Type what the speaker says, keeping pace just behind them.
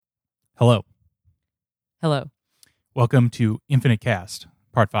Hello. Hello. Welcome to Infinite Cast,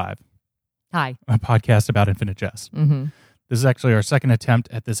 Part 5, Hi. a podcast about Infinite Jest. Mm-hmm. This is actually our second attempt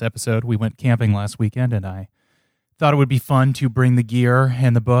at this episode. We went camping last weekend, and I thought it would be fun to bring the gear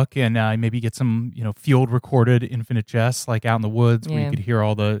and the book and maybe get some, field-recorded Infinite Jest, like out in the woods where you could hear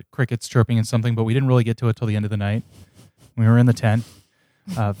all the crickets chirping and something, but we didn't really get to it till the end of the night. We were in the tent,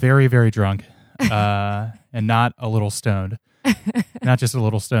 very, very drunk, and not a little stoned. Not just a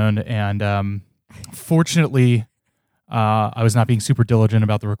little stoned, and fortunately, I was not being super diligent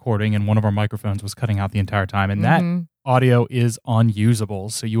about the recording, and one of our microphones was cutting out the entire time, and that audio is unusable,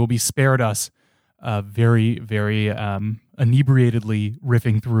 so you will be spared us very, very inebriatedly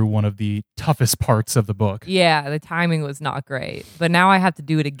riffing through one of the toughest parts of the book. Yeah, the timing was not great, but now I have to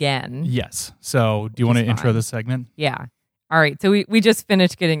do it again. Yes. So do you want to intro this segment? Yeah. All right. So we just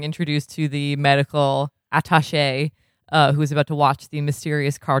finished getting introduced to the medical attaché who's about to watch the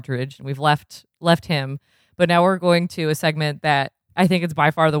mysterious cartridge, and we've left him. But now we're going to a segment that I think it's by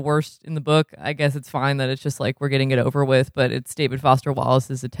far the worst in the book. I guess it's fine that it's just like we're getting it over with, but it's David Foster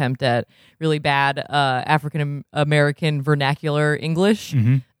Wallace's attempt at really bad African American vernacular English.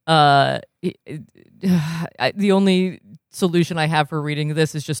 Mm-hmm. The only solution I have for reading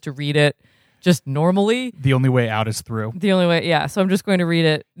this is just to read it just normally. The only way out is through. The only way, yeah. So I'm just going to read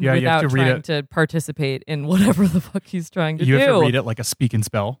it without trying to participate in whatever the fuck he's trying to do. You have to read it like a speak and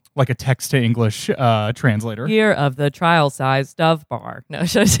spell, like a text-to-English translator. Year of the trial-sized dove bar. No,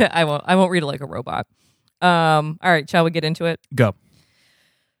 I won't. I won't read it like a robot. All right, shall we get into it? Go.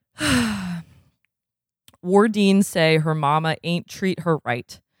 Wardeen say her mama ain't treat her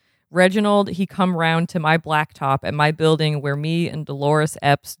right. Reginald, he come round to my blacktop at my building where me and Dolores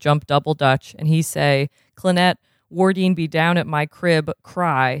Epps jump double dutch, and he say, Clynette, Wardeen be down at my crib,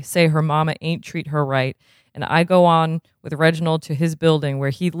 cry, say her mama ain't treat her right, and I go on with Reginald to his building where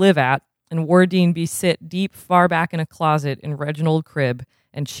he live at, and Wardeen be sit deep far back in a closet in Reginald crib,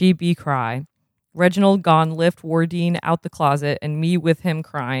 and she be cry. Reginald gone lift Wardeen out the closet, and me with him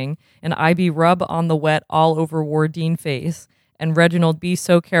crying, and I be rub on the wet all over Wardeen face, and Reginald be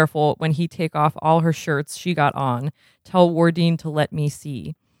so careful when he take off all her shirts she got on. Tell Wardeen to let me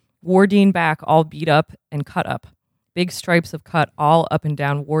see. Wardeen back all beat up and cut up. Big stripes of cut all up and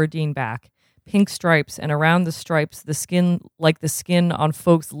down Wardeen back. Pink stripes, and around the stripes the skin like the skin on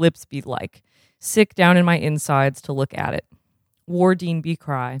folks' lips be like. Sick down in my insides to look at it. Wardeen be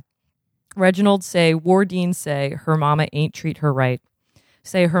cry. Reginald say, Wardeen say, her mama ain't treat her right.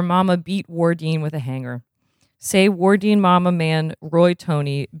 Say her mama beat Wardeen with a hanger. Say Wardeen mama man Roy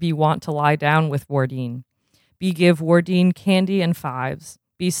Tony be want to lie down with Wardeen. Be give Wardeen candy and fives.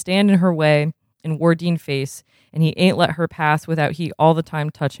 Be stand in her way in Wardeen face, and he ain't let her pass without he all the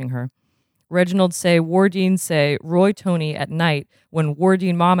time touching her. Reginald say Wardeen say Roy Tony at night when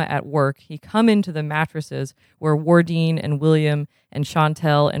Wardeen mama at work, he come into the mattresses where Wardeen and William and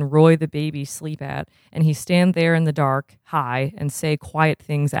Chantel and Roy the baby sleep at, and he stand there in the dark, high, and say quiet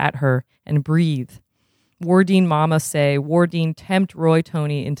things at her and breathe. Wardeen mama say, Wardeen tempt Roy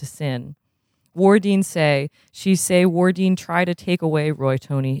Tony into sin. Wardeen say, she say Wardeen try to take away Roy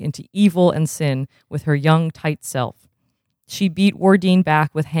Tony into evil and sin with her young tight self. She beat Wardeen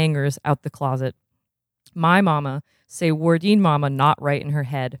back with hangers out the closet. My mama say Wardeen mama not right in her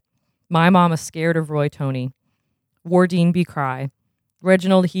head. My mama scared of Roy Tony. Wardeen be cry.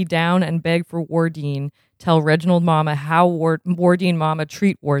 Reginald he down and beg for Wardeen. Tell Reginald mama how Wardeen mama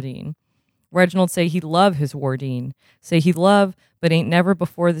treat Wardeen. Reginald say he love his Wardeen. Say he love, but ain't never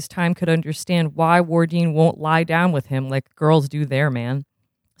before this time could understand why Wardeen won't lie down with him like girls do their man.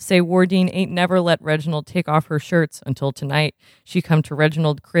 Say Wardeen ain't never let Reginald take off her shirts until tonight she come to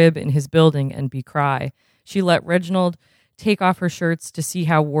Reginald crib in his building and be cry. She let Reginald take off her shirts to see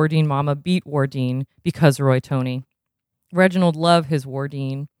how Wardeen mama beat Wardeen because Roy Tony. Reginald love his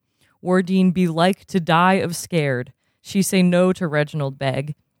Wardeen. Wardeen be like to die of scared. She say no to Reginald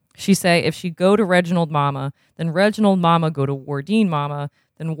beg. She say if she go to Reginald mama, then Reginald mama go to Wardeen mama,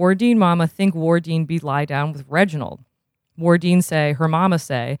 then Wardeen mama think Wardeen be lie down with Reginald. Wardeen say, her mama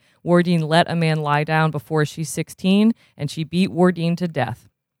say, Wardeen let a man lie down before she's 16, and she beat Wardeen to death.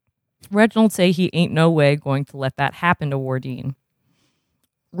 Reginald say he ain't no way going to let that happen to Wardeen.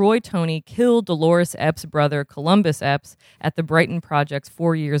 Roy Tony killed Dolores Epps' brother Columbus Epps at the Brighton Projects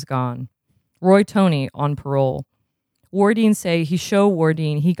 4 years gone. Roy Tony on parole. Wardeen say he show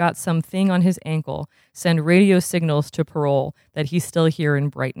Wardeen he got some thing on his ankle, send radio signals to parole that he's still here in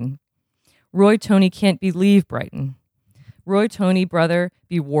Brighton. Roy Tony can't believe Brighton. Roy Tony brother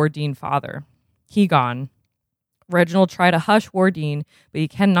be Wardeen father. He gone. Reginald try to hush Wardeen, but he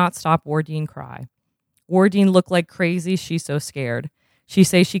cannot stop Wardeen cry. Wardeen look like crazy, she so scared. She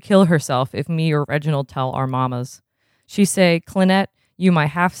say she kill herself if me or Reginald tell our mamas. She say, Clynette, you my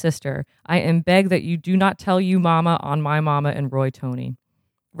half-sister, I am beg that you do not tell you mama on my mama and Roy Tony.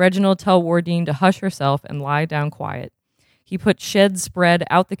 Reginald tell Wardine to hush herself and lie down quiet. He put shed spread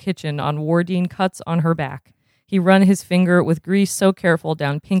out the kitchen on Wardine cuts on her back. He run his finger with grease so careful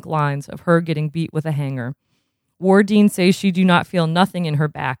down pink lines of her getting beat with a hanger. Wardine says she do not feel nothing in her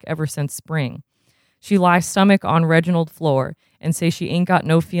back ever since spring. She lie stomach on Reginald floor and say she ain't got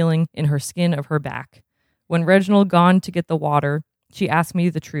no feeling in her skin of her back. When Reginald gone to get the water, she asked me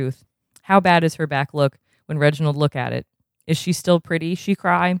the truth. How bad is her back look when Reginald look at it? Is she still pretty? She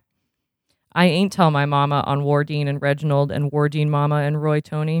cry. I ain't tell my mama on Wardine and Reginald and Wardine mama and Roy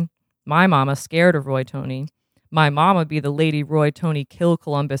Tony. My mama scared of Roy Tony. My mama be the lady Roy Tony kill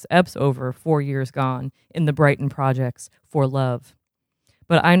Columbus Epps over 4 years gone in the Brighton projects for love.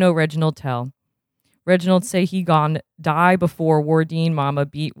 But I know Reginald tell. Reginald say he gone die before Wardine mama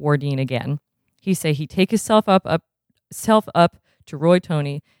beat Wardine again. He say he take himself up to Roy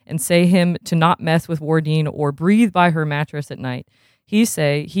Tony and say him to not mess with Wardine or breathe by her mattress at night. He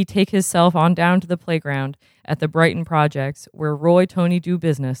say he take himself on down to the playground at the Brighton projects where Roy Tony do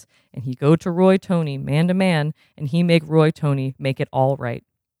business, and he go to Roy Tony man to man, and he make Roy Tony make it all right.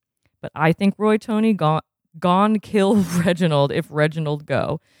 But I think Roy Tony gone kill Reginald if Reginald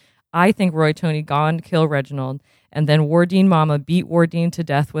go. I think Roy Tony gone kill Reginald, and then Wardine mama beat Wardine to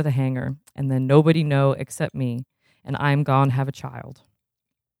death with a hanger, and then nobody know except me, and I'm gone have a child.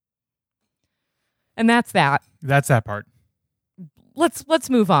 And that's that. That's that part. Let's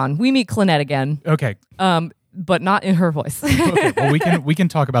move on. We meet Clynette again. Okay. But not in her voice. Okay. Well, we can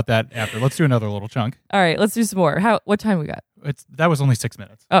talk about that after. Let's do another little chunk. All right, let's do some more. What time we got? That was only 6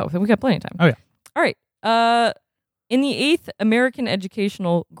 minutes. Oh, we got plenty of time. Oh yeah. All right. In the 8th American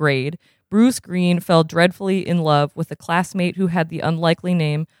educational grade, Bruce Green fell dreadfully in love with a classmate who had the unlikely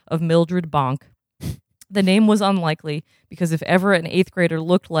name of Mildred Bonk. The name was unlikely because if ever an 8th grader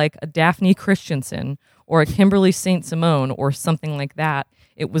looked like a Daphne Christensen or a Kimberly St. Simone or something like that,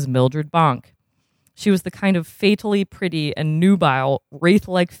 it was Mildred Bonk. She was the kind of fatally pretty and nubile,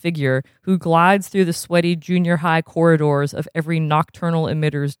 wraith-like figure who glides through the sweaty junior high corridors of every nocturnal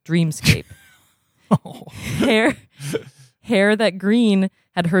emitter's dreamscape. Oh. Hair that Green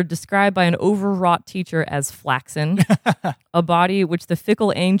had heard described by an overwrought teacher as flaxen, a body which the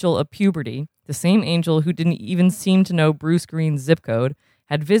fickle angel of puberty, the same angel who didn't even seem to know Bruce Green's zip code,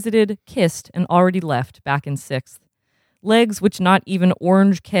 had visited, kissed, and already left back in 6th. Legs which not even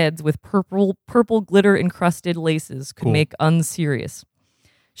orange keds with purple glitter-encrusted laces could make unserious.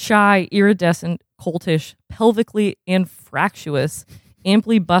 Shy, iridescent, coltish, pelvically anfractuous,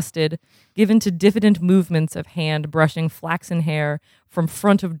 amply busted, given to diffident movements of hand brushing flaxen hair from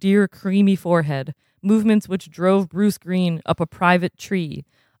front of dear creamy forehead, movements which drove Bruce Green up a private tree,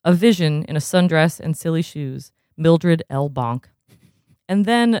 a vision in a sundress and silly shoes, Mildred L. Bonk. And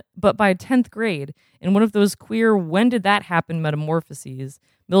then, but by 10th grade, in one of those queer when did that happen metamorphoses,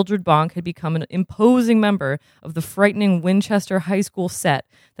 Mildred Bonk had become an imposing member of the frightening Winchester High School set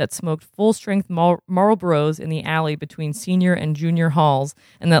that smoked full-strength Marlboros in the alley between senior and junior halls,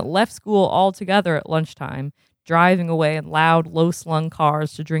 and that left school altogether at lunchtime, driving away in loud, low-slung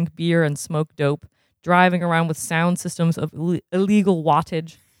cars to drink beer and smoke dope, driving around with sound systems of illegal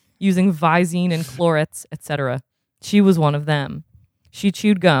wattage, using Visine and chlorets, etc. She was one of them. She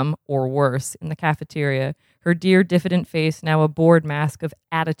chewed gum, or worse, in the cafeteria, her dear diffident face now a bored mask of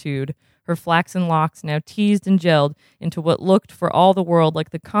attitude, her flaxen locks now teased and gelled into what looked for all the world like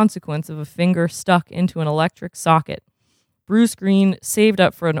the consequence of a finger stuck into an electric socket. Bruce Green saved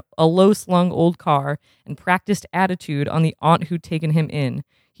up for a low-slung old car and practiced attitude on the aunt who'd taken him in.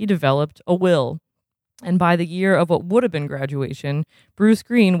 He developed a will. And by the year of what would have been graduation, Bruce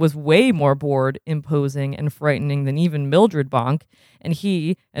Green was way more bored, imposing, and frightening than even Mildred Bonk, and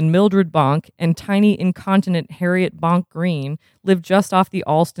he and Mildred Bonk and tiny incontinent Harriet Bonk Green lived just off the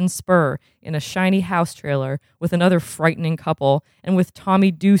Alston Spur in a shiny house trailer with another frightening couple and with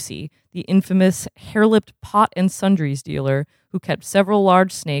Tommy Ducey, the infamous hair-lipped pot and sundries dealer who kept several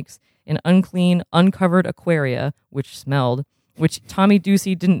large snakes in unclean, uncovered aquaria, which smelled, which Tommy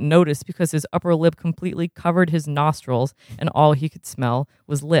Ducey didn't notice because his upper lip completely covered his nostrils and all he could smell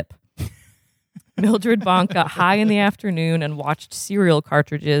was lip. Mildred Bonk got high in the afternoon and watched cereal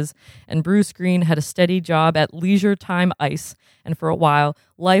cartridges, and Bruce Green had a steady job at Leisure Time Ice, and for a while,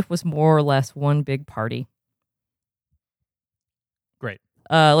 life was more or less one big party. Great.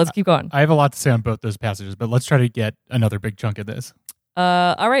 Let's keep going. I have a lot to say on both those passages, but let's try to get another big chunk of this.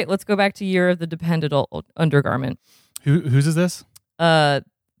 All right, let's go back to Year of the Dependent Undergarment. Whose is this?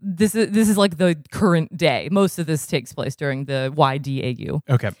 this is like the current day. Most of this takes place during the YDAU.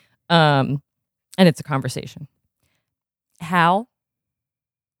 Okay. And it's a conversation. Hal?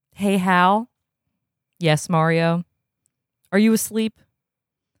 Hey, Hal? Yes, Mario? Are you asleep?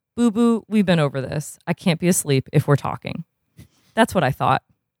 Boo-boo, we've been over this. I can't be asleep if we're talking. That's what I thought.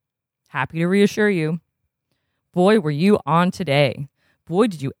 Happy to reassure you. Boy, were you on today. Boy,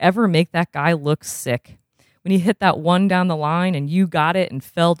 did you ever make that guy look sick. When he hit that one down the line and you got it and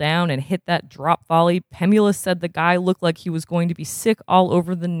fell down and hit that drop volley, Pemula said the guy looked like he was going to be sick all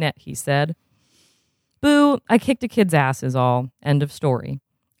over the net, he said. Boo, I kicked a kid's ass is all. End of story.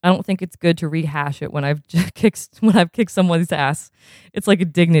 I don't think it's good to rehash it when I've kicked someone's ass. It's like a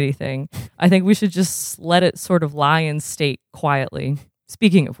dignity thing. I think we should just let it sort of lie in state quietly.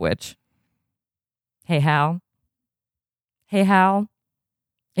 Speaking of which. Hey, Hal. Hey, Hal.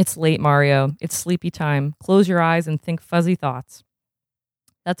 It's late, Mario. It's sleepy time. Close your eyes and think fuzzy thoughts.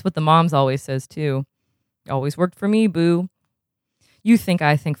 That's what the moms always says, too. Always worked for me, boo. You think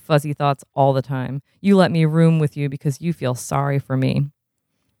I think fuzzy thoughts all the time. You let me room with you because you feel sorry for me.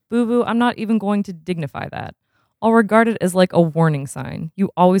 Boo-boo, I'm not even going to dignify that. I'll regard it as like a warning sign. You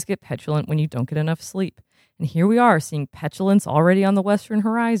always get petulant when you don't get enough sleep. And here we are, seeing petulance already on the western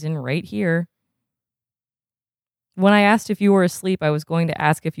horizon right here. When I asked if you were asleep, I was going to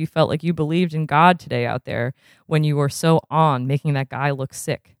ask if you felt like you believed in God today out there when you were so on making that guy look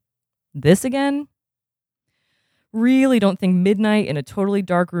sick. This again? Really don't think midnight in a totally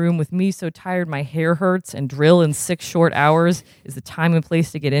dark room with me so tired my hair hurts and drill in 6 short hours is the time and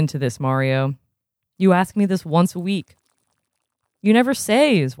place to get into this, Mario. You ask me this once a week. You never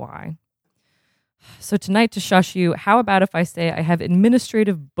say is why. So tonight, to shush you, how about if I say I have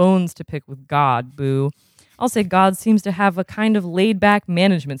administrative bones to pick with God, boo? I'll say God seems to have a kind of laid-back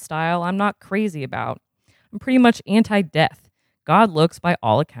management style I'm not crazy about. I'm pretty much anti-death. God looks, by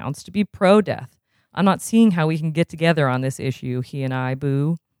all accounts, to be pro-death. I'm not seeing how we can get together on this issue, he and I,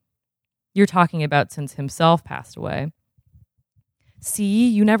 boo. You're talking about since himself passed away. See,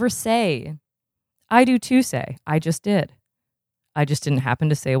 you never say. I do too say. I just did. I just didn't happen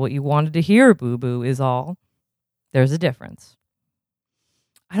to say what you wanted to hear, boo-boo, is all. There's a difference.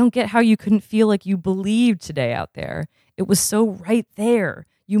 I don't get how you couldn't feel like you believed today out there. It was so right there.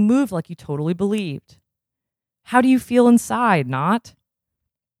 You moved like you totally believed. How do you feel inside, not?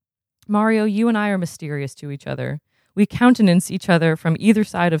 Mario, you and I are mysterious to each other. We countenance each other from either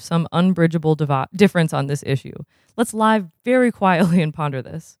side of some unbridgeable difference on this issue. Let's lie very quietly and ponder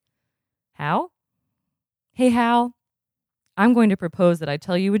this. Hal? Hey, Hal. I'm going to propose that I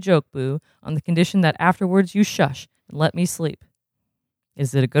tell you a joke, boo, on the condition that afterwards you shush and let me sleep.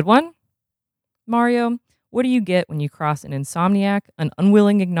 Is it a good one? Mario, what do you get when you cross an insomniac, an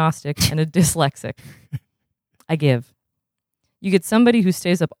unwilling agnostic, and a dyslexic? I give. You get somebody who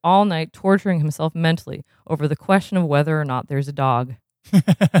stays up all night torturing himself mentally over the question of whether or not there's a dog.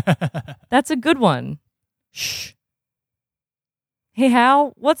 That's a good one. Shh. Hey,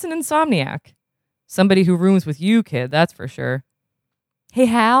 Hal, what's an insomniac? Somebody who rooms with you, kid, that's for sure. Hey,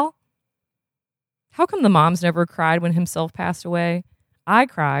 Hal? How come the moms never cried when himself passed away? I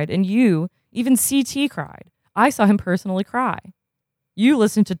cried, and you, even CT cried. I saw him personally cry. You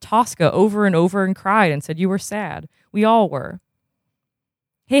listened to Tosca over and over and cried and said you were sad. We all were.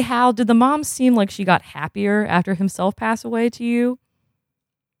 Hey, Hal, did the mom seem like she got happier after himself passed away to you?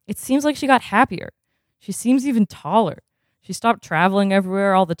 It seems like she got happier. She seems even taller. She stopped traveling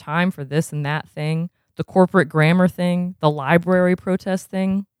everywhere all the time for this and that thing, the corporate grammar thing, the library protest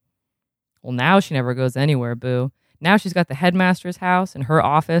thing. Well, now she never goes anywhere, boo. Now she's got the headmaster's house and her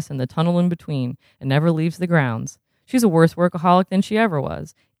office and the tunnel in between and never leaves the grounds. She's a worse workaholic than she ever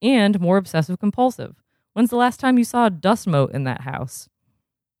was, and more obsessive compulsive. When's the last time you saw a dust mote in that house?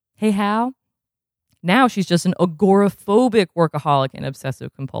 Hey, Hal? Now she's just an agoraphobic workaholic and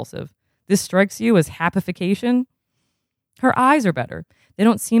obsessive compulsive. This strikes you as hapification? Her eyes are better. They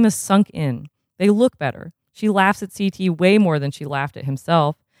don't seem as sunk in. They look better. She laughs at CT way more than she laughed at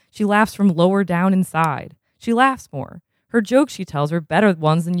himself. She laughs from lower down inside. She laughs more. Her jokes she tells are better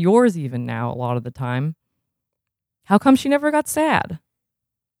ones than yours even now a lot of the time. How come she never got sad?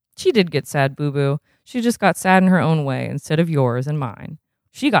 She did get sad, boo-boo. She just got sad in her own way instead of yours and mine.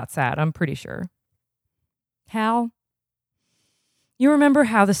 She got sad, I'm pretty sure. Hal, you remember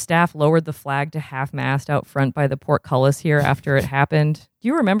how the staff lowered the flag to half-mast out front by the portcullis here after it happened? Do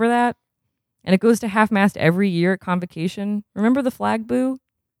you remember that? And it goes to half-mast every year at convocation. Remember the flag, boo?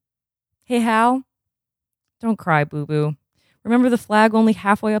 Hey, Hal? Don't cry, boo-boo. Remember the flag only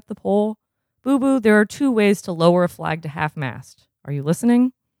halfway up the pole? Boo-boo, there are 2 ways to lower a flag to half-mast. Are you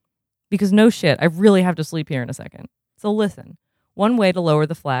listening? Because no shit, I really have to sleep here in a second. So listen. One way to lower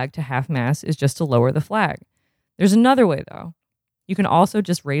the flag to half-mast is just to lower the flag. There's another way, though. You can also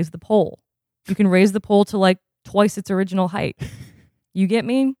just raise the pole. You can raise the pole to like twice its original height. You get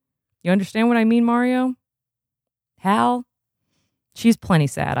me? You understand what I mean, Mario? Hal? She's plenty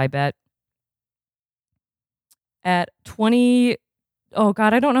sad, I bet. At 20... Oh,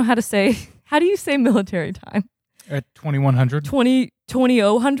 God, I don't know how to say... How do you say military time? At 2100?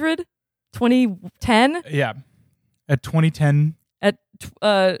 2010? Yeah. At 2010. At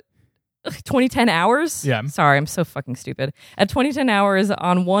 2010 hours? Yeah. Sorry, I'm so fucking stupid. At 2010 hours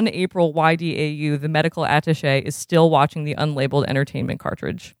on 1 April YDAU, the medical attaché is still watching the unlabeled entertainment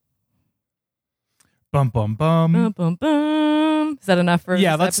cartridge. Bum, bum, bum. Bum, bum, bum. Is that enough for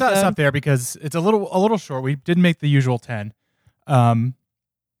Yeah, this let's episode? stop there because it's a little short. We didn't make the usual 10.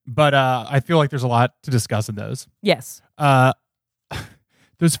 But I feel like there's a lot to discuss in those. Yes.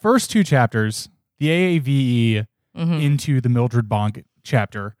 Those first two chapters, the AAVE into the Mildred Bonk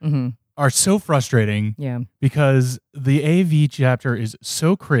chapter, are so frustrating. Yeah. Because the AAV chapter is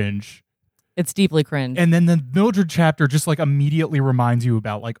so cringe. It's deeply cringe. And then the Mildred chapter just like immediately reminds you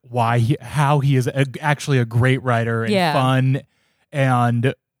about like how he is actually a great writer and fun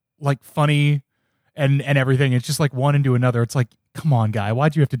and like funny and everything. It's just like one into another. It's like, come on, guy,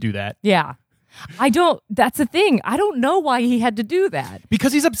 why'd you have to do that? Yeah. That's the thing. I don't know why he had to do that.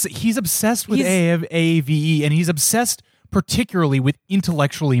 Because he's obsessed with AAVE, and he's obsessed particularly with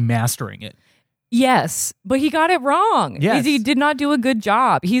intellectually mastering it. Yes, but he got it wrong. Yes. He did not do a good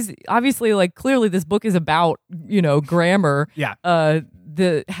job. He's obviously like clearly this book is about, grammar. Yeah.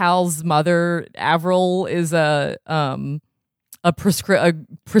 The Hal's mother, Avril, is a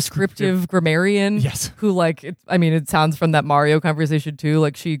prescriptive grammarian. Yes. Who it sounds from that Mario conversation too.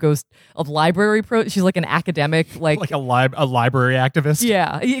 Like she goes of library she's like an academic, like a library activist.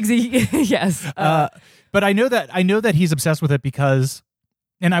 Yeah. Yes. But I know that he's obsessed with it because,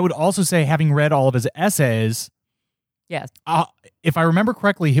 and I would also say, having read all of his essays, yes, if I remember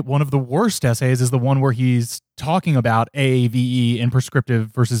correctly, one of the worst essays is the one where he's talking about AAVE and prescriptive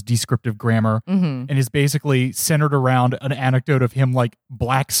versus descriptive grammar, and is basically centered around an anecdote of him like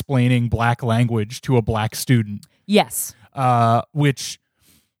black-splaining black language to a black student. Yes, which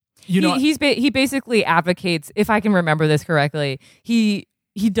he basically advocates, if I can remember this correctly,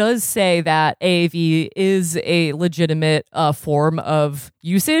 he does say that AAV is a legitimate form of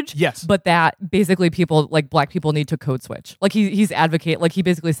usage. Yes. But that basically people, like black people, need to code switch. Like he's advocate, like he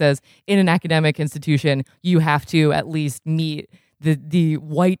basically says in an academic institution, you have to at least meet the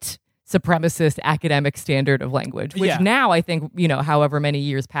white supremacist academic standard of language, which now I think, however many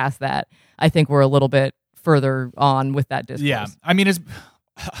years past that, I think we're a little bit further on with that discourse. Yeah. I mean,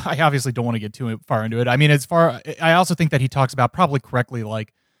 I obviously don't want to get too far into it. I mean, I also think that he talks about probably correctly,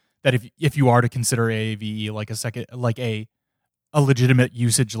 like that if you are to consider AAVE like a legitimate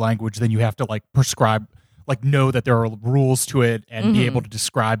usage language, then you have to like prescribe, like know that there are rules to it and be able to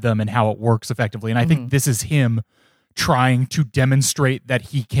describe them and how it works effectively. And I think this is him trying to demonstrate that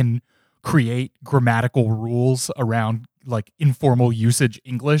he can create grammatical rules around like informal usage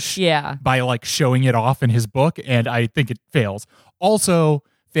English by like showing it off in his book, and I think it fails. Also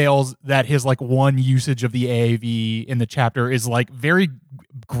fails that his like one usage of the AAV in the chapter is like very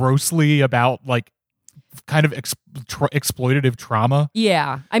grossly about like kind of exploitative trauma.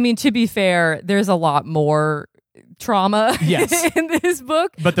 Yeah. I mean, to be fair, there's a lot more trauma in this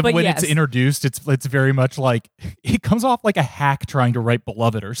book. But when it's introduced, it's very much like it comes off like a hack trying to write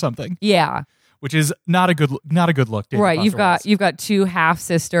Beloved or something. Yeah. Which is not a good look. David Right, Foster you've got two half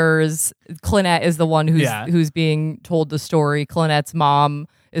sisters. Clynette is the one who's being told the story. Clynette's mom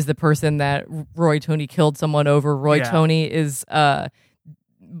is the person that Roy Toney killed someone over. Roy Toney is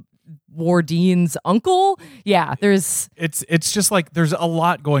Wardine's uncle. Yeah, it's just like there's a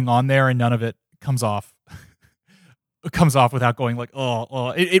lot going on there, and none of it comes off. It comes off without going like,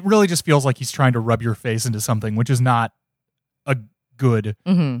 oh. It really just feels like he's trying to rub your face into something, which is not a good.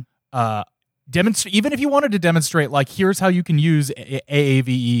 Even if you wanted to demonstrate, like, here's how you can use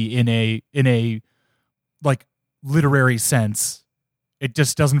AAVE in a like literary sense, it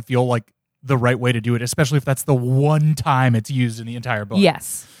just doesn't feel like the right way to do it, especially if that's the one time it's used in the entire book.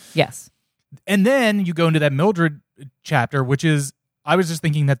 Yes. And then you go into that Mildred chapter, which is, I was just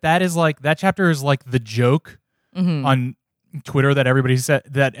thinking that chapter is like the joke on Twitter that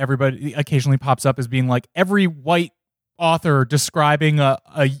everybody occasionally pops up as being like every white author describing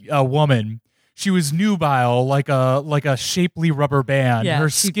a woman. She was nubile, like a shapely rubber band. Yeah, her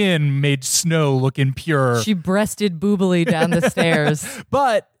skin made snow look impure. She breasted boobily down the stairs.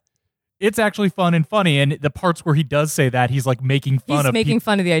 But it's actually fun and funny. And the parts where he does say that, he's like making fun of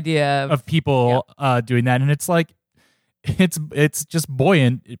the idea of people doing that. And it's like, it's just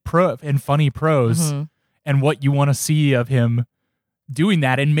buoyant and funny prose, and what you want to see of him doing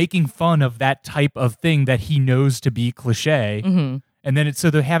that and making fun of that type of thing that he knows to be cliche. And then so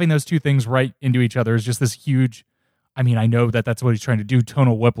they're having those two things right into each other is just this huge. I mean, I know that that's what he's trying to do,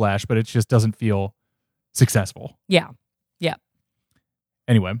 tonal whiplash, but it just doesn't feel successful. Yeah.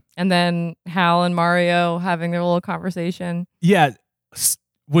 Anyway. And then Hal and Mario having their little conversation. Yeah,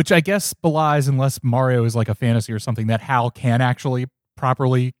 which I guess belies, unless Mario is like a fantasy or something, that Hal can actually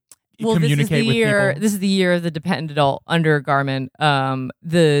properly communicate with people. This is the year of the dependent adult undergarment.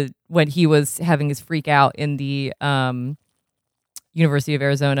 When he was having his freak out in the University of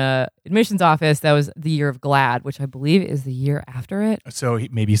Arizona admissions office, that was the year of GLAAD, which I believe is the year after it. So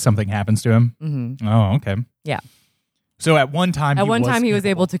maybe something happens to him. Oh, okay. Yeah. So at one time, he was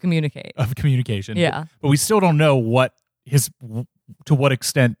able to communicate. Of communication. Yeah. But we still don't know to what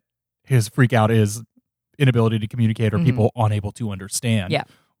extent his freak out is inability to communicate or people unable to understand. Yeah.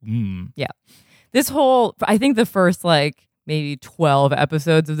 Yeah. This whole, I think the first maybe 12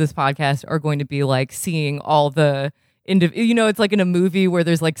 episodes of this podcast are going to be seeing all the it's like in a movie where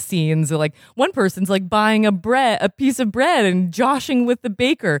there's scenes of one person's buying a piece of bread and joshing with the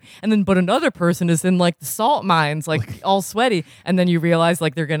baker, and then but another person is in the salt mines all sweaty, and then you realize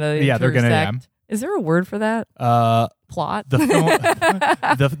they're gonna intersect. Is there a word for that? Plot.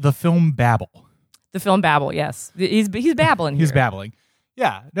 The film babble. The film babble. Yes, he's babbling. He's babbling.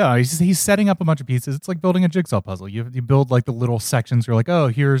 Yeah, no, he's setting up a bunch of pieces. It's like building a jigsaw puzzle. You build the little sections. You're oh,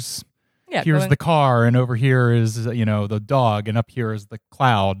 here's the car, and over here is the dog, and up here is the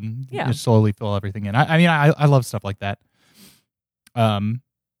cloud. And you slowly fill everything in. I love stuff like that. I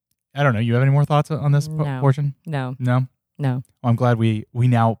don't know. You have any more thoughts on this portion? No. Well, I'm glad we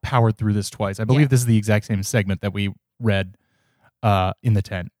now powered through this twice. I believe this is the exact same segment that we read in the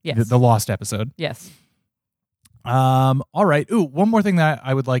tent. Yes. The lost episode. Yes. All right. Ooh, one more thing that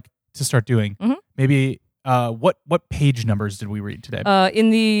I would like to start doing. Maybe. What page numbers did we read today?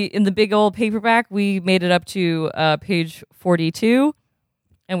 In the big old paperback, we made it up to page 42,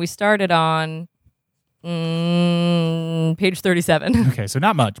 and we started on page 37. Okay, so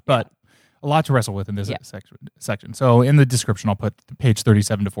not much, but a lot to wrestle with in this section. So in the description, I'll put page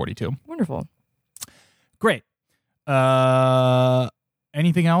 37 to 42. Wonderful. Great.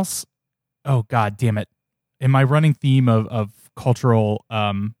 Anything else? Oh, God damn it. In my running theme of cultural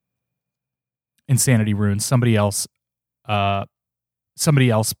insanity runes, somebody else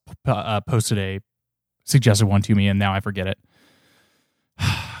posted a suggested one to me, and now I forget it.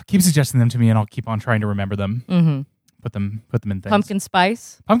 Keep suggesting them to me, and I'll keep on trying to remember them. Put them in things. Pumpkin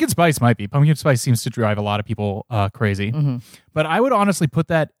spice. Pumpkin spice might be. Pumpkin spice seems to drive a lot of people crazy. But I would honestly put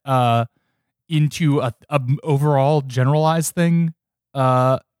that into a overall generalized thing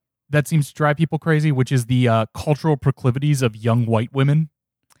that seems to drive people crazy, which is the cultural proclivities of young white women.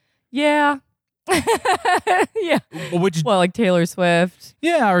 Yeah. Yeah. Like Taylor Swift.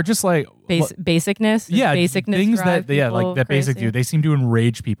 Yeah, or just basicness. Yeah, basicness things that that basic do. They seem to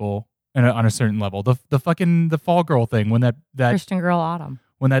enrage people on a certain level. The fall girl thing, when that Christian Girl Autumn,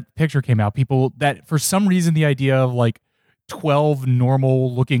 when that picture came out, people that for some reason the idea of 12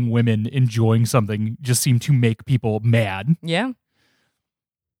 normal looking women enjoying something just seemed to make people mad. Yeah.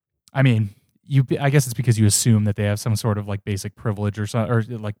 I mean, I guess it's because you assume that they have some sort of basic privilege or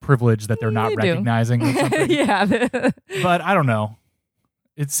privilege that they're not recognizing or something. Yeah. But I don't know.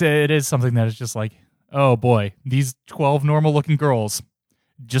 It is something that is just oh boy, these 12 normal looking girls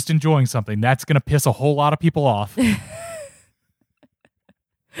just enjoying something. That's going to piss a whole lot of people off.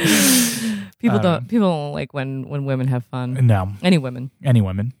 People don't like when women have fun. No. Any women.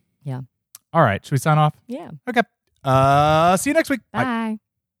 Yeah. All right. Should we sign off? Yeah. Okay. See you next week. Bye.